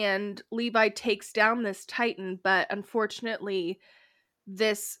 and Levi takes down this Titan, but unfortunately,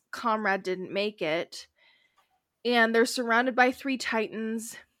 this comrade didn't make it. And they're surrounded by 3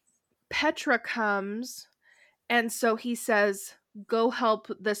 Titans. Petra comes, and so he says, go help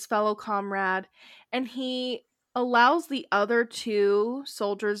this fellow comrade, and he allows the other two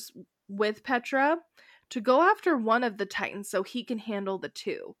soldiers with Petra to go after one of the Titans so he can handle the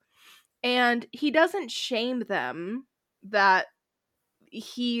two. And he doesn't shame them that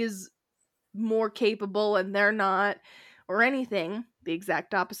he's more capable and they're not, or anything. The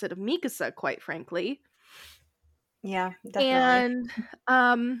exact opposite of Mikasa, quite frankly. Yeah, definitely.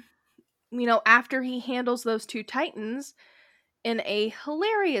 And after he handles those two Titans in a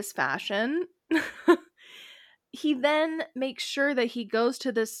hilarious fashion, he then makes sure that he goes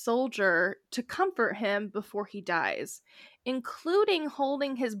to this soldier to comfort him before he dies, including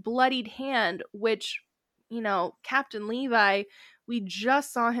holding his bloodied hand, which, Captain Levi, we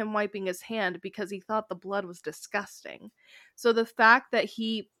just saw him wiping his hand because he thought the blood was disgusting. So the fact that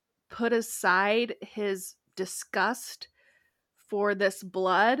he put aside his disgust for this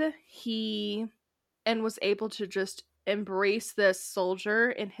blood, and was able to just embrace this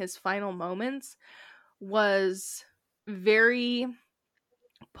soldier in his final moments was very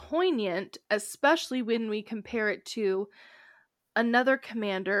poignant, especially when we compare it to another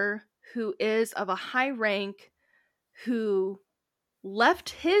commander who is of a high rank, who left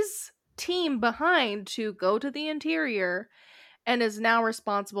his team behind to go to the interior and is now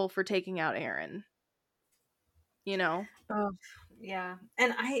responsible for taking out Aaron. Oh, yeah.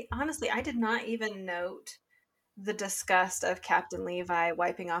 And I honestly, I did not even note the disgust of Captain Levi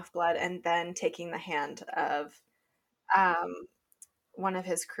wiping off blood and then taking the hand of um, one of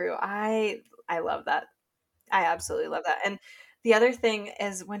his crew. I love that. I absolutely love that. And the other thing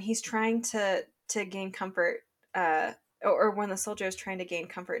is when he's trying to gain comfort, uh, or when the soldier is trying to gain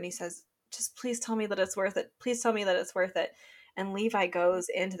comfort, and he says, "Just please tell me that it's worth it. Please tell me that it's worth it." And Levi goes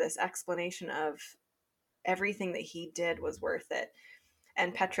into this explanation of everything that he did was worth it.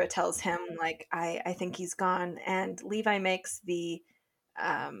 And Petra tells him, like, I think he's gone. And Levi makes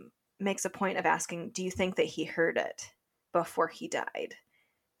a point of asking, do you think that he heard it before he died?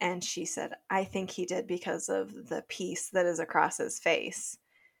 And she said, I think he did because of the peace that is across his face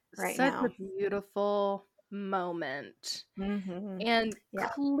right Such a now. beautiful moment. Mm-hmm. And Yeah.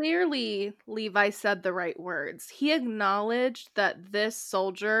 clearly, Levi said the right words. He acknowledged that this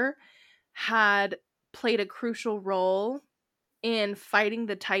soldier had played a crucial role in fighting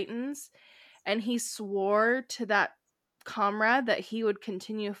the Titans, and he swore to that comrade that he would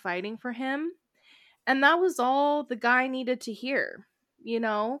continue fighting for him. And that was all the guy needed to hear, you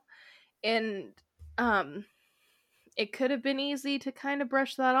know? And um it could have been easy to kind of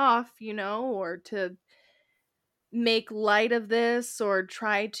brush that off, or to make light of this or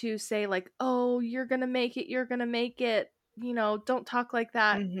try to say like, "Oh, you're going to make it, you're going to make it." Don't talk like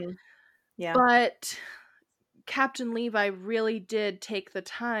that. Mm-hmm. Yeah. But Captain Levi really did take the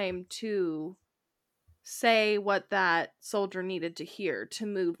time to say what that soldier needed to hear to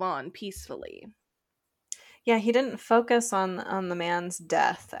move on peacefully. Yeah, he didn't focus on the man's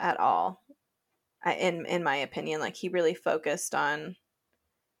death at all. In my opinion, like he really focused on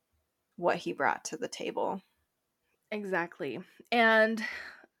what he brought to the table. Exactly. And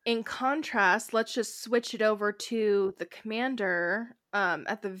in contrast, let's just switch it over to the commander.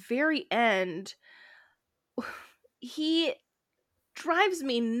 At the very end, he drives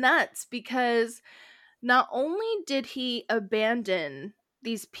me nuts because not only did he abandon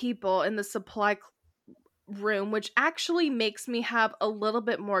these people in the supply room, which actually makes me have a little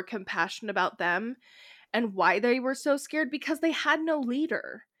bit more compassion about them and why they were so scared, because they had no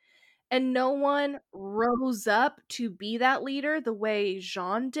leader and no one rose up to be that leader the way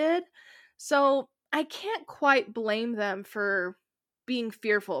Jean did. So I can't quite blame them for being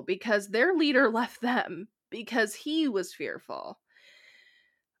fearful because their leader left them because he was fearful.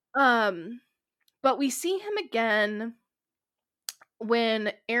 Um, but we see him again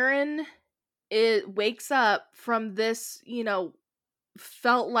when Aaron wakes up from this,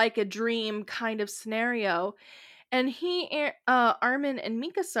 felt like a dream kind of scenario, and Armin and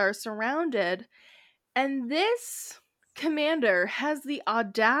Mikasa are surrounded, and this commander has the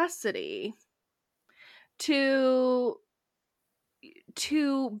audacity to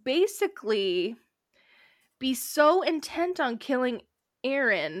basically be so intent on killing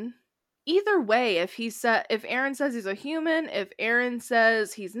Aaron. Either way, if Aaron says he's a human, if Aaron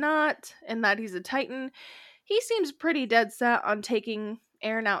says he's not and that he's a Titan, he seems pretty dead set on taking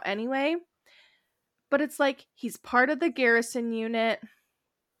Aaron out anyway. But it's like he's part of the garrison unit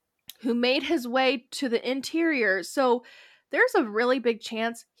who made his way to the interior. So there's a really big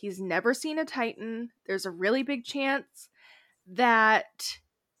chance he's never seen a Titan. There's a really big chance that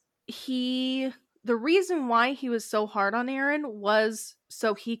the reason why he was so hard on Aaron was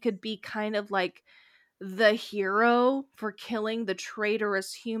so he could be kind of like the hero for killing the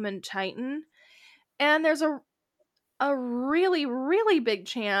traitorous human Titan. And there's a really, really big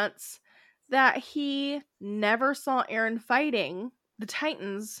chance that he never saw Eren fighting the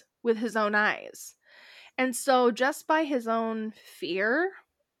Titans with his own eyes. And so, just by his own fear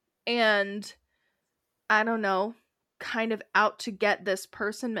and, I don't know, kind of out to get this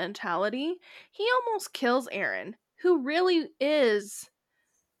person mentality, he almost kills Eren, who really is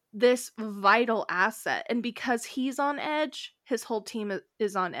this vital asset. And because he's on edge, his whole team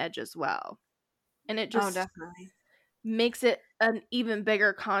is on edge as well. And it Oh, just definitely. makes it an even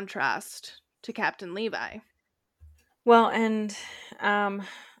bigger contrast to Captain Levi. Well, and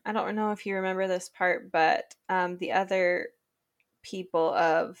I don't know if you remember this part, but the other people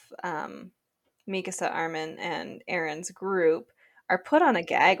of Mikasa, Armin, and Aaron's group are put on a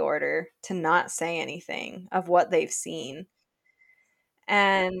gag order to not say anything of what they've seen.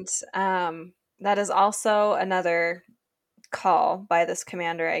 And that is also another call by this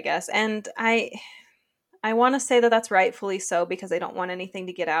commander, I guess. And I want to say that that's rightfully so because they don't want anything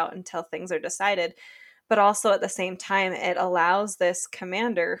to get out until things are decided. But also at the same time, it allows this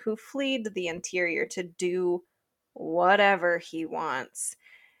commander who fled the interior to do whatever he wants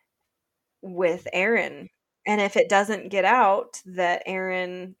with Eren. And if it doesn't get out that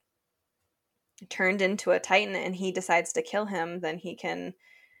Eren turned into a Titan and he decides to kill him, then he can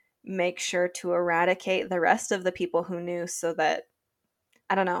make sure to eradicate the rest of the people who knew so that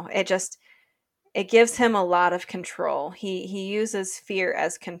I don't know, it gives him a lot of control. He uses fear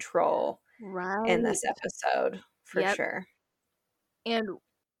as control in Right. this episode for Yep. sure. And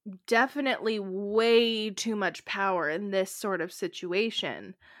definitely way too much power in this sort of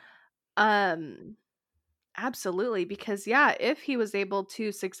situation. Um Absolutely, because yeah, if he was able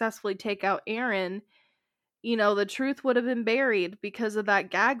to successfully take out Eren, the truth would have been buried because of that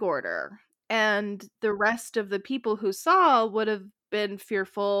gag order. And the rest of the people who saw would have been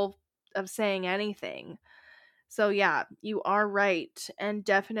fearful of saying anything. So yeah, you are right. And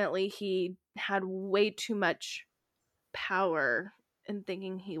definitely he had way too much power in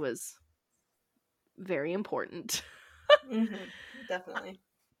thinking he was very important. Definitely.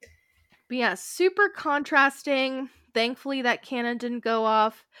 But yeah, super contrasting. Thankfully that cannon didn't go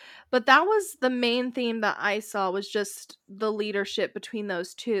off. But that was the main theme that I saw, was just the leadership between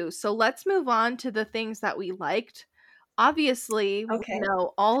those two. So let's move on to the things that we liked. Obviously, we Okay.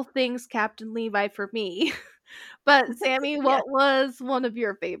 know all things Captain Levi for me. But Sammy, Yeah. what was one of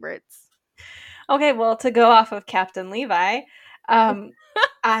your favorites? Okay, well, to go off of Captain Levi,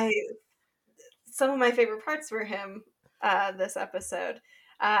 I some of my favorite parts were him this episode.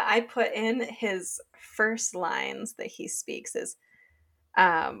 I put in his first lines that he speaks is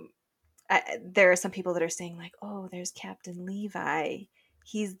um, there are some people that are saying like, "Oh, there's Captain Levi.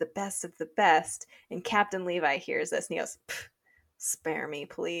 He's the best of the best." And Captain Levi hears this and he goes, "Spare me,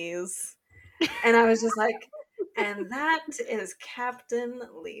 please." And I was just like, and that is Captain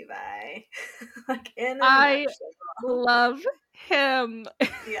Levi. Like in a I nutshell. love him.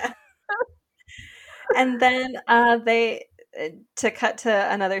 Yeah. And then they to cut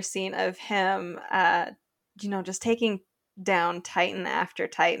to another scene of him just taking down Titan after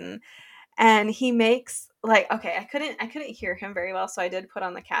Titan. And he makes like okay, I couldn't hear him very well, so I did put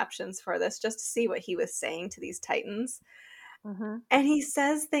on the captions for this just to see what he was saying to these Titans. Mhm. And he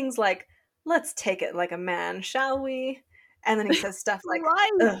says things like, "Let's take it like a man, shall we?" And then he says stuff like,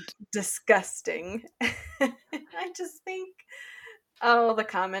 Right. "Ugh, disgusting." I just think, oh, the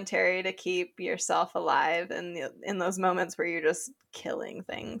commentary to keep yourself alive in those moments where you're just killing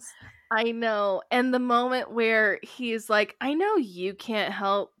things. I know. And the moment where he's like, I know you can't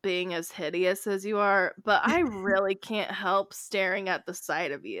help being as hideous as you are, but I really can't help staring at the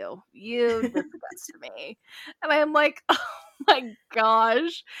sight of you. You disgust me. And I'm like, oh my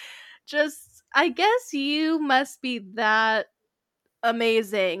gosh. Just, I guess you must be that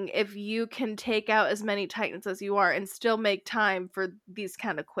amazing if you can take out as many Titans as you are and still make time for these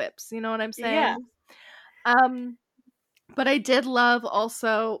kind of quips. You know what I'm Yeah. saying? Um, but I did love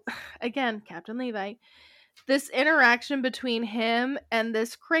also, again, Captain Levi, this interaction between him and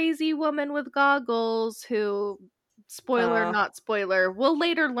this crazy woman with goggles who, spoiler, Uh, not spoiler, we'll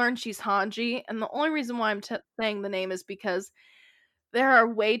later learn she's Hanji. And the only reason why I'm saying the name is because there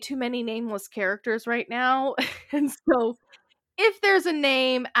are way too many nameless characters right now. And so if there's a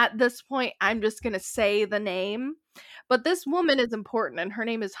name at this point, I'm just going to say the name. But this woman is important, and her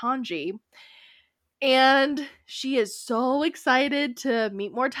name is Hanji. And she is so excited to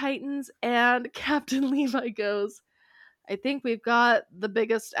meet more Titans. And Captain Levi goes, I think we've got the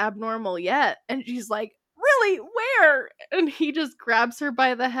biggest abnormal yet. And she's like, really? Where? And he just grabs her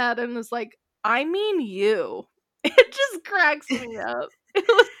by the head and is like, I mean you. It just cracks me up. It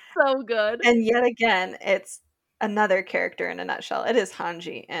was so good. And yet again, it's another character in a nutshell. It is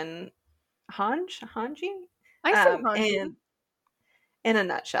Hanji and Hanji? I say Hanji. In a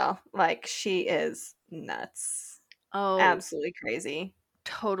nutshell, like she is nuts. Oh, Absolutely crazy.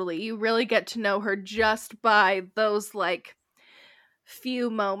 totally. You really get to know her just by those like few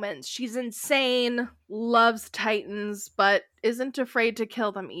moments. She's insane, loves Titans, but isn't afraid to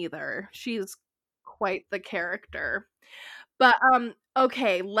kill them either. She's quite the character. But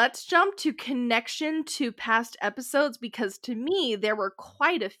okay, let's jump to connection to past episodes because to me there were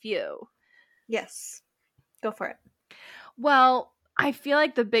quite a few. Yes. Go for it. Well, I feel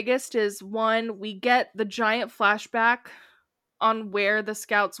like the biggest is one, we get the giant flashback on where the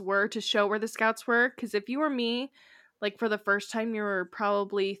scouts were to show where the scouts were. Because if you were me, like for the first time, you were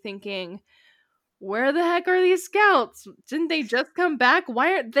probably thinking, where the heck are these scouts? Didn't they just come back?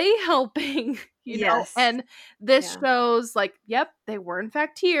 Why aren't they helping? Yes. And this Yeah. shows like, yep, they were in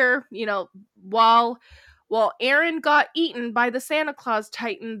fact here. While Aaron got eaten by the Santa Claus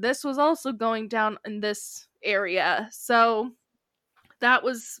Titan, this was also going down in this area. So that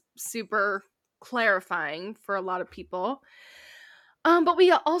was super clarifying for a lot of people. But we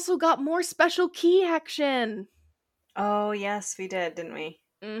also got more special key action. Oh, yes, we did, didn't we?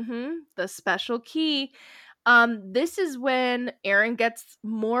 The special key. This is when Aaron gets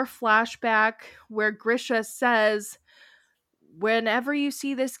more flashback where Grisha says, whenever you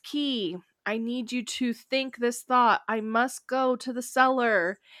see this key, I need you to think this thought. I must go to the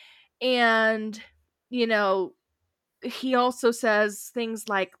cellar. And, you know, he also says things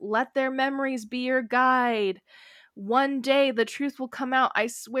like, let their memories be your guide. One day the truth will come out. I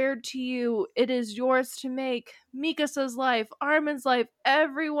swear to you, it is yours to make. Mikasa's life, Armin's life,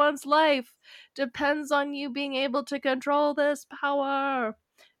 everyone's life depends on you being able to control this power.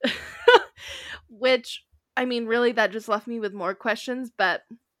 Which, I mean, really, that just left me with more questions, but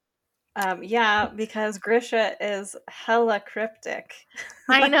Yeah, because Grisha is hella cryptic.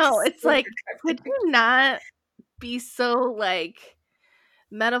 I Like, know. It's super like, could cryptic. you not be so, like,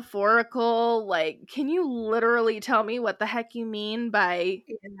 metaphorical? Like, can you literally tell me what the heck you mean by,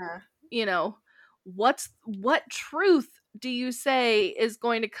 Yeah. you know, what truth do you say is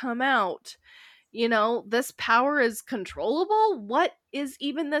going to come out? This power is controllable? What is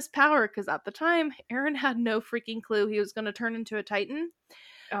even this power? Because at the time, Aaron had no freaking clue he was going to turn into a Titan.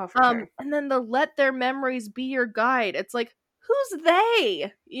 Oh, for sure. And then the let their memories be your guide. It's like, who's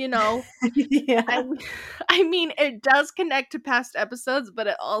they? I Yeah. I mean, it does connect to past episodes, but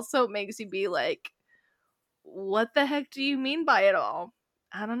it also makes you be like, what the heck do you mean by it all?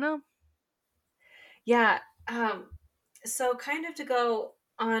 I don't know. Yeah. Um, so kind of to go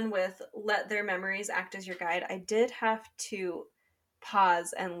on with let their memories act as your guide, I did have to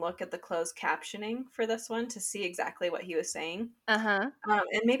pause and look at the closed captioning for this one to see exactly what he was saying. Uh-huh.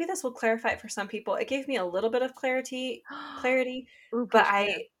 And maybe this will clarify it for some people. It gave me a little bit of clarity, Ooh, but push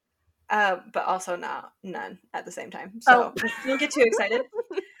it. but also not none at the same time. Oh. So don't get too excited.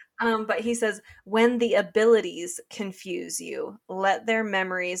 But he says, when the abilities confuse you, let their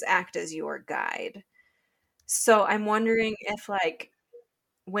memories act as your guide. So I'm wondering if, like,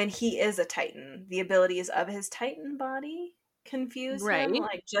 when he is a Titan, the abilities of his Titan body confuse him. Right.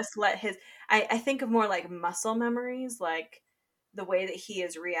 Like, just let his. I think of more like muscle memories, like the way that he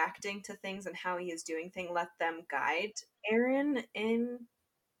is reacting to things and how he is doing things. Let them guide Aaron in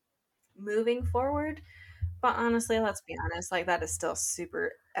moving forward. But honestly, let's be honest, like that is still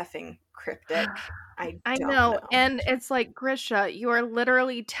super effing cryptic. I I don't know. know. And it's like, Grisha, you are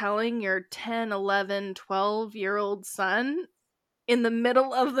literally telling your 10, 11, 12-year-old son in the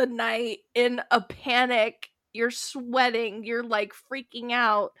middle of the night in a panic. You're sweating. You're like freaking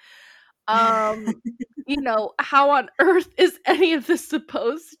out. Um, how on earth is any of this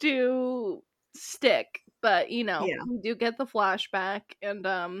supposed to stick? But, Yeah. we do get the flashback and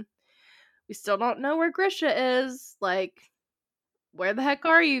we still don't know where Grisha is. Like, where the heck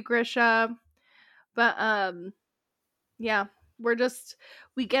are you, Grisha? But yeah,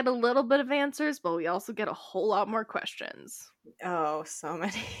 we get a little bit of answers, but we also get a whole lot more questions. Oh, so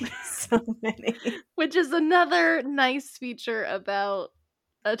many. So many. Which is another nice feature about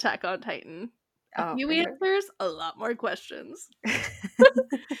Attack on Titan. A Oh, few for sure. answers, a lot more questions.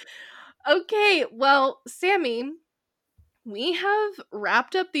 Okay, well, Sammy, we have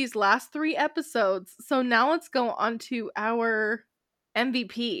wrapped up these last 3 episodes, so now let's go on to our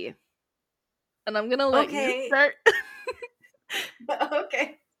MVP. And I'm gonna let you Okay. start.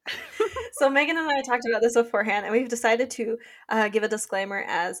 Okay. So Megan and I talked about this beforehand, and we've decided to give a disclaimer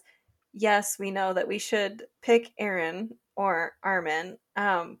as yes, we know that we should pick Aaron or Armin.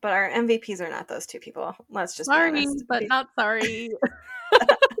 But our MVPs are not those two people. Let's just be Sorry, honest. but not sorry.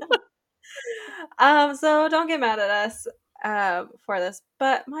 So don't get mad at us for this.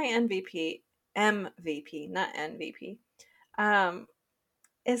 But my MVP, not NVP, um,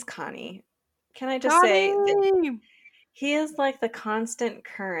 is Connie. Can I just say that Connie! he is like the constant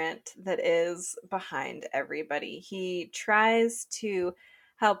current that is behind everybody. He tries to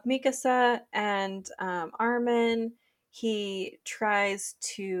help Mikasa and Armin. He tries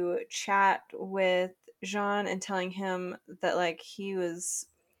to chat with Jean and telling him that like he was,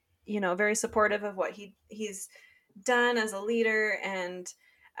 very supportive of what he's done as a leader, and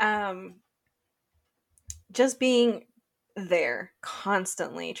um, just being there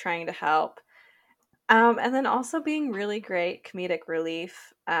constantly trying to help. And then also being really great comedic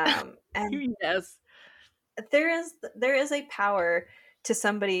relief. And Yes. there is a power to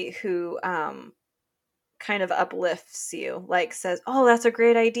somebody who kind of uplifts you, like says, "Oh, that's a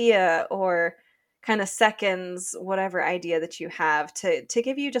great idea," or kind of seconds whatever idea that you have to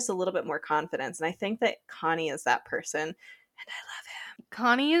give you just a little bit more confidence. And I think that Connie is that person, and I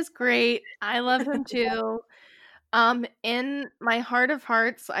Connie is great. I love him too. In my heart of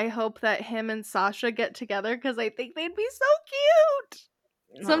hearts, I hope that him and Sasha get together because I think they'd be so cute.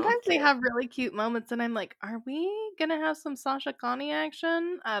 love him. Oh, Sometimes they cute. have really cute moments, and I'm like, are we gonna have some Sasha Connie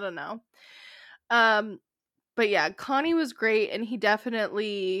action? I don't know. Um, but yeah, Connie was great, and he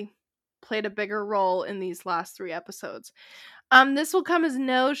definitely played a bigger role in these last 3 episodes. This will come as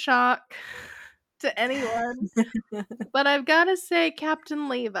no shock to anyone, but I've gotta say, Captain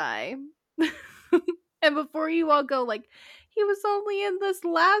Levi. And before you all go, like, he was only in this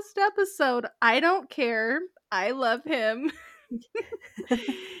last episode. I don't care. I love him.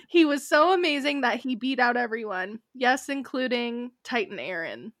 He was so amazing that he beat out everyone. Yes, including Titan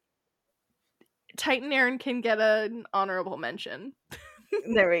Aaron. Titan Aaron can get an honorable mention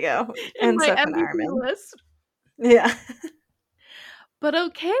There we go. in And my so can MVP Armin. list. Yeah. But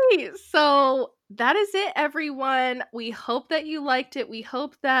okay, so that is it, everyone. We hope that you liked it. We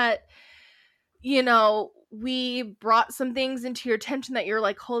hope that, we brought some things into your attention that you're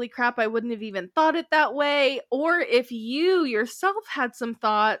like, holy crap, I wouldn't have even thought it that way. Or if you yourself had some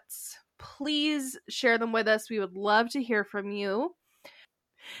thoughts, please share them with us. We would love to hear from you.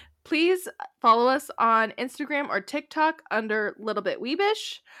 Please follow us on Instagram or TikTok under Little Bit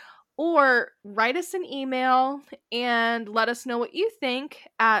Weebish, or write us an email and let us know what you think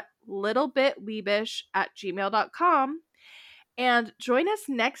at littlebitweebish@gmail.com. And join us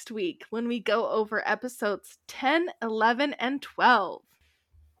next week when we go over episodes 10, 11, and 12.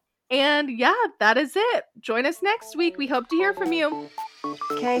 And yeah, that is it. Join us next week. We hope to hear from you.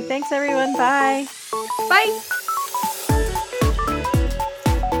 Okay, thanks everyone. Bye. Bye.